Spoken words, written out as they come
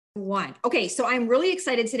One. Okay, so I'm really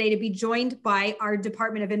excited today to be joined by our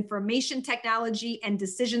Department of Information Technology and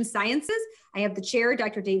Decision Sciences. I have the chair,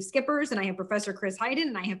 Dr. Dave Skippers, and I have Professor Chris Hayden,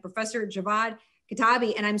 and I have Professor Javad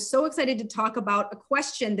Katabi. And I'm so excited to talk about a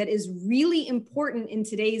question that is really important in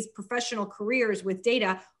today's professional careers with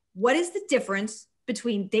data. What is the difference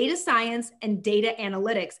between data science and data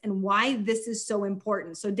analytics, and why this is so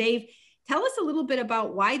important? So Dave, tell us a little bit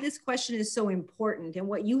about why this question is so important and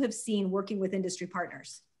what you have seen working with industry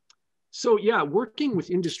partners. So yeah, working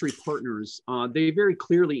with industry partners, they very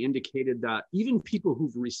clearly indicated that even people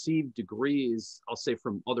who've received degrees, I'll say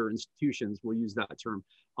from other institutions, we'll use that term,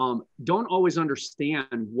 don't always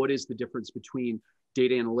understand what is the difference between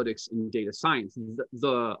data analytics and data science.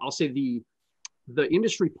 I'll say the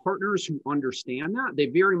industry partners who understand that, they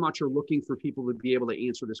very much are looking for people to be able to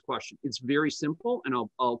answer this question. It's very simple, and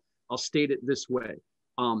I'll state it this way.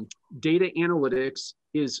 Data analytics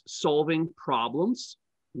is solving problems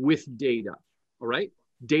with data, all right?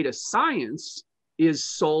 Data science is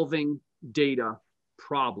solving data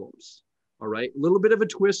problems, all right? A little bit of a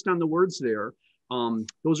twist on the words there.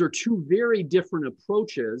 Those are two very different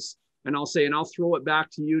approaches, and I'll throw it back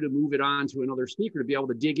to you to move it on to another speaker to be able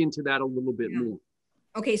to dig into that a little bit more.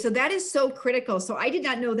 Okay, so that is so critical. So I did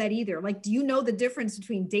not know that either. Like, do you know the difference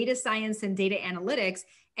between data science and data analytics?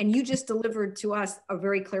 And you just delivered to us a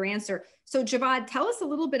very clear answer. So Javad, tell us a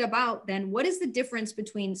little bit about then, what is the difference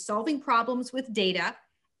between solving problems with data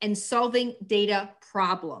and solving data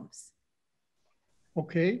problems?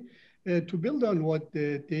 Okay, to build on what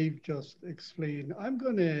Dave just explained, I'm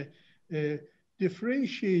going to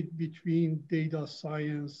differentiate between data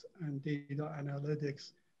science and data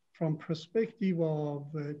analytics from perspective of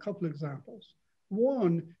a couple examples.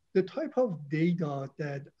 One, the type of data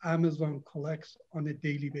that Amazon collects on a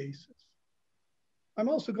daily basis. I'm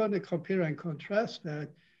also going to compare and contrast that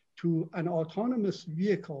to an autonomous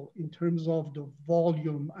vehicle in terms of the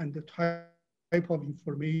volume and the type of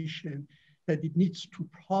information that it needs to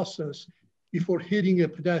process before hitting a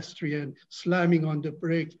pedestrian, slamming on the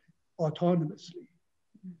brake autonomously.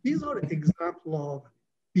 These are examples of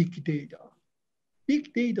big data.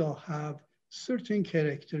 Big data have certain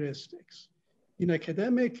characteristics. In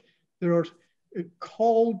academic, there are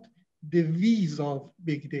called the V's of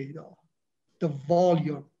big data: the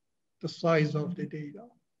volume, the size of the data.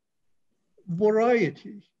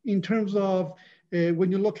 Variety, in terms of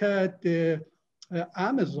when you look at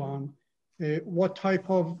Amazon, what type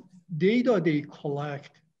of data they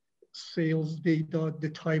collect, sales data, the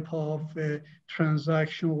type of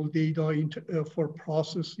transactional data for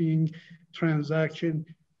processing transaction.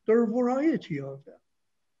 There are a variety of them.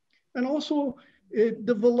 And also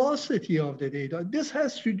the velocity of the data. This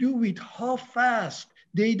has to do with how fast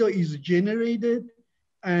data is generated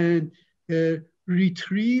and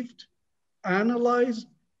retrieved, analyzed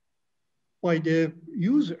by the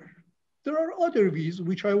user. There are other V's,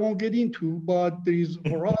 which I won't get into, but there is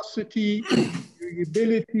veracity,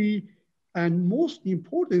 variability, and most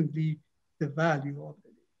importantly, the value of the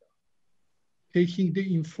data. Taking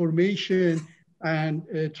the information and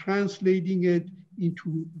translating it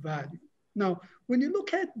into value. Now, when you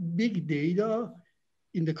look at big data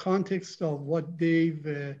in the context of what Dave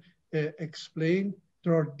explained,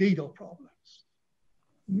 there are data problems.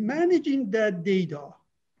 Managing that data,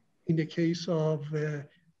 in the case of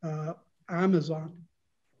Amazon,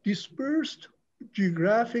 dispersed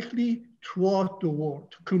geographically throughout the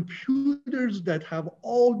world, computers that have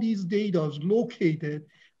all these data located,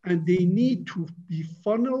 and they need to be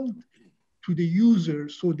funneled to the user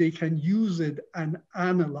so they can use it and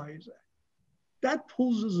analyze it. That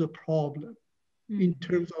poses a problem in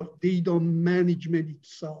terms of data management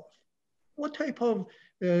itself. What type of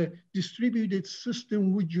distributed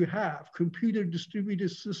system would you have, computer distributed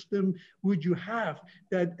system would you have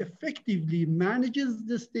that effectively manages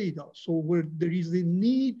this data? So where there is a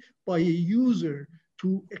need by a user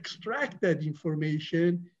to extract that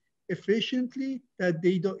information efficiently, that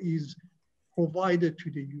data is provided to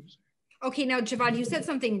the user. Okay, now Javad, you said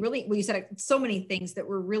something really, well, you said so many things that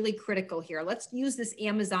were really critical here. Let's use this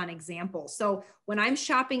Amazon example. So when I'm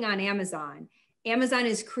shopping on Amazon, Amazon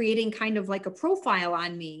is creating kind of like a profile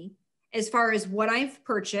on me as far as what I've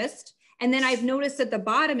purchased. And then I've noticed at the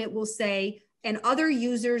bottom, it will say, and other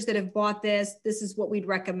users that have bought this, this is what we'd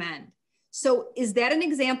recommend. So is that an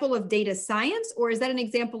example of data science, or is that an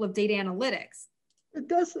example of data analytics?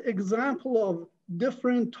 That's an example of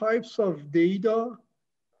different types of data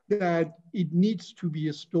that it needs to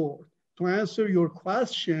be stored. To answer your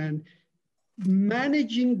question,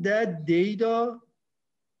 managing that data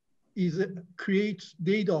creates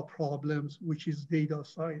data problems, which is data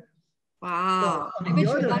science. Wow. But I on bet the you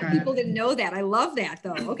a other lot of hand, people didn't know that. I love that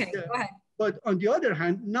though. Okay, yeah, go ahead. but on the other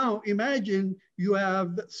hand, now imagine you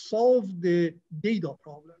have solved the data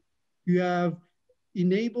problem. You have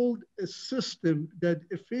enabled a system that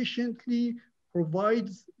efficiently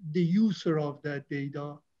provides the user of that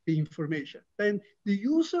data the information. Then the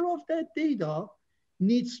user of that data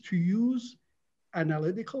needs to use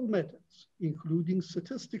analytical methods, including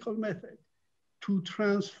statistical method, to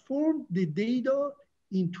transform the data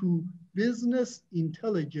into business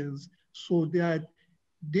intelligence so that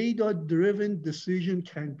data-driven decision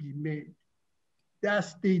can be made.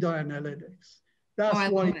 That's data analytics. Oh, That's I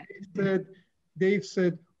why love it. they've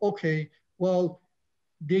said, okay, well,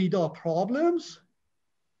 data problems,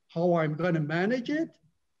 how I'm going to manage it,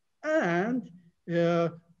 and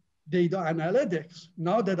data analytics.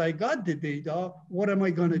 Now that I got the data, what am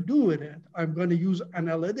I going to do with it? I'm going to use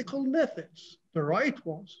analytical methods, the right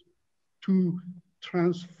ones, to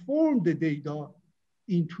transform the data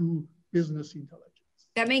into business intelligence.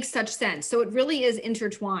 That makes such sense. So it really is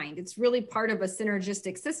intertwined. It's really part of a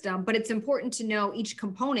synergistic system, but it's important to know each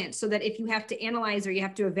component so that if you have to analyze or you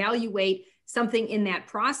have to evaluate something in that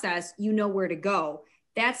process, you know where to go.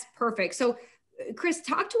 That's perfect. So Chris,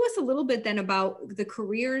 talk to us a little bit then about the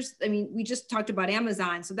careers. I mean, we just talked about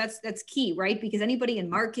Amazon, so that's key, right? Because anybody in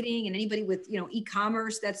marketing and anybody with,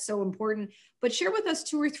 e-commerce, that's so important. But share with us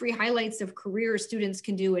 2 or 3 highlights of careers students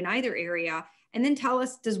can do in either area, and then tell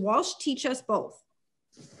us, does Walsh teach us both?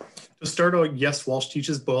 To start out, yes, Walsh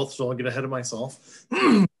teaches both, so I'll get ahead of myself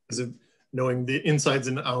because of knowing the insides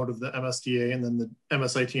and out of the MSDA and then the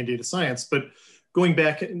MSIT and data science. But going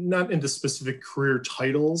back, not into specific career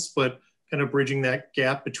titles, but kind of bridging that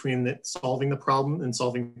gap between solving the problem and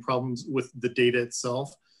solving problems with the data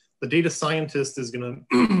itself. The data scientist is going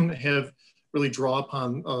to have really draw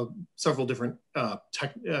upon several different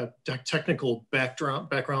technical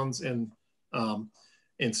backgrounds and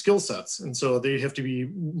skill sets. And so they have to be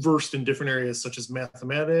versed in different areas such as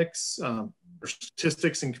mathematics, or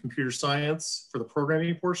statistics and computer science for the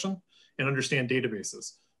programming portion, and understand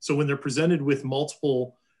databases. So when they're presented with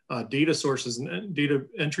multiple data sources and data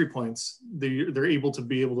entry points, they're able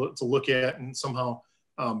to look at and somehow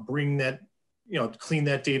bring that, clean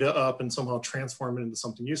that data up and somehow transform it into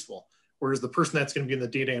something useful. Whereas the person that's going to be in the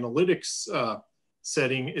data analytics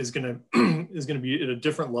setting is going to be at a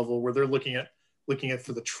different level where they're looking at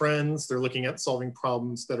for the trends. They're looking at solving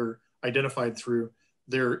problems that are identified through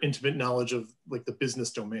their intimate knowledge of like the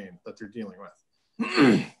business domain that they're dealing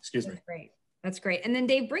with. Excuse me. That's great. That's great. And then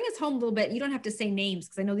Dave, bring us home a little bit. You don't have to say names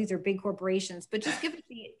because I know these are big corporations, but just give us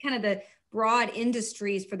the broad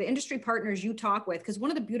industries for the industry partners you talk with. Because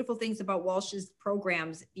one of the beautiful things about Walsh's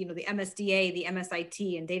programs, the MSDA, the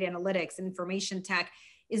MSIT, and data analytics and information tech,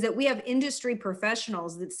 is that we have industry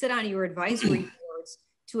professionals that sit on your advisory boards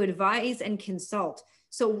to advise and consult.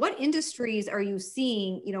 So what industries are you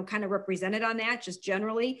seeing, kind of represented on that, just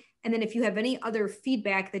generally? And then if you have any other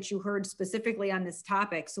feedback that you heard specifically on this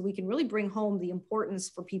topic, so we can really bring home the importance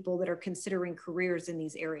for people that are considering careers in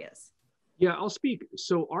these areas. Yeah, I'll speak.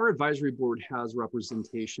 So our advisory board has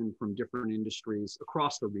representation from different industries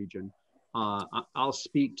across the region. I'll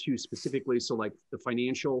speak to specifically, so like the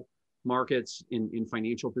financial markets in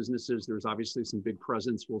financial businesses, there's obviously some big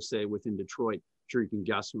presence, we'll say, within Detroit. I'm sure you can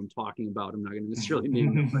guess who I'm talking about. I'm not going to necessarily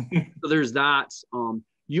name them. So there's that.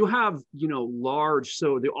 You have, large,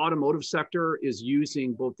 so the automotive sector is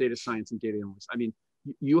using both data science and data analytics. I mean,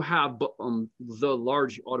 you have the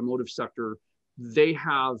large automotive sector, they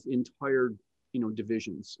have entire,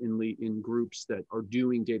 divisions in groups that are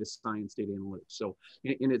doing data science, data analytics. So,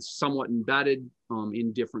 and it's somewhat embedded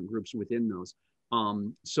in different groups within those.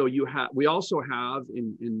 So we also have,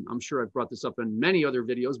 and I'm sure I've brought this up in many other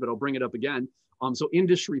videos, but I'll bring it up again. So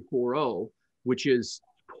Industry 4.0, which is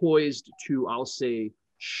poised to, I'll say,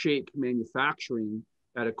 shake manufacturing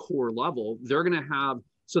at a core level. They're going to have,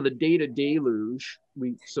 so the data deluge,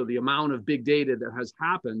 so the amount of big data that has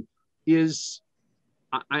happened is,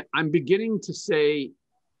 I'm beginning to say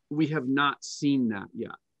we have not seen that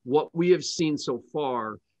yet. What we have seen so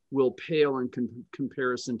far will pale in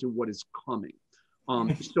comparison to what is coming.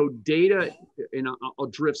 So data, and I'll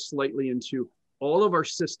drift slightly into all of our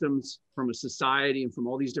systems from a society and from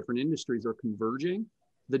all these different industries are converging.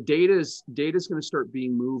 The data is going to start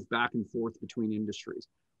being moved back and forth between industries.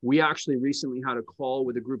 We actually recently had a call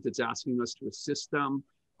with a group that's asking us to assist them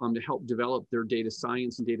to help develop their data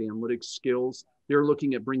science and data analytics skills. They're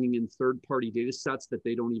looking at bringing in third-party data sets that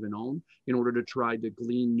they don't even own in order to try to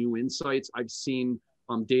glean new insights. I've seen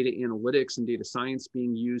data analytics and data science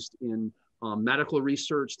being used in medical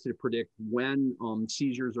research to predict when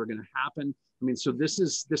seizures are going to happen. I mean, so this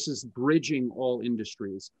is bridging all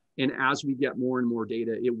industries. And as we get more and more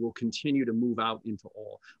data, it will continue to move out into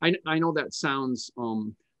all. I know that sounds,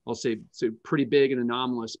 I'll say pretty big and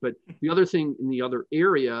anomalous, but the other thing in the other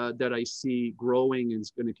area that I see growing and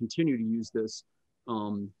is going to continue to use this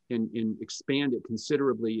and expand it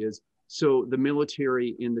considerably is, so the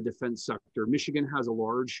military in the defense sector. Michigan has a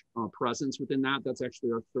large presence within that. That's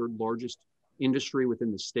actually our third largest industry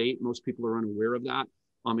within the state. Most people are unaware of that.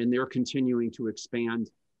 And they're continuing to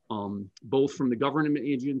expand both from the government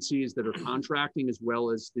agencies that are contracting as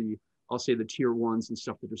well as the, I'll say the tier ones and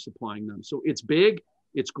stuff that are supplying them. So it's big,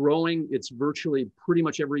 it's growing, it's virtually pretty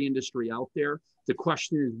much every industry out there. The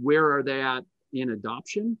question is, where are they at in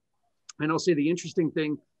adoption? And I'll say the interesting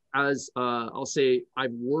thing, as I'll say,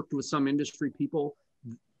 I've worked with some industry people,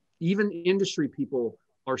 even industry people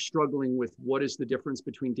are struggling with what is the difference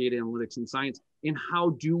between data analytics and science, and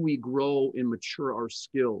how do we grow and mature our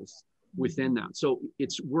skills within that. So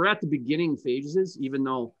we're at the beginning phases, even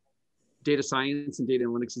though data science and data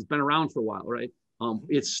analytics has been around for a while, right?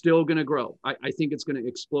 It's still going to grow. I think it's going to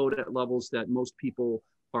explode at levels that most people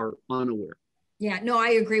are unaware. Yeah, no,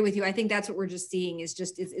 I agree with you. I think that's what we're just seeing is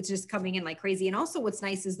just, it's just coming in like crazy. And also what's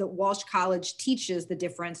nice is that Walsh College teaches the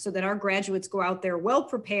difference so that our graduates go out there well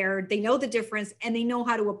prepared, they know the difference, and they know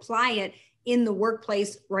how to apply it in the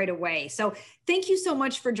workplace right away. So thank you so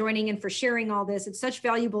much for joining and for sharing all this. It's such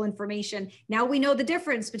valuable information. Now we know the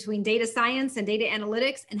difference between data science and data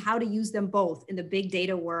analytics and how to use them both in the big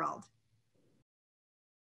data world.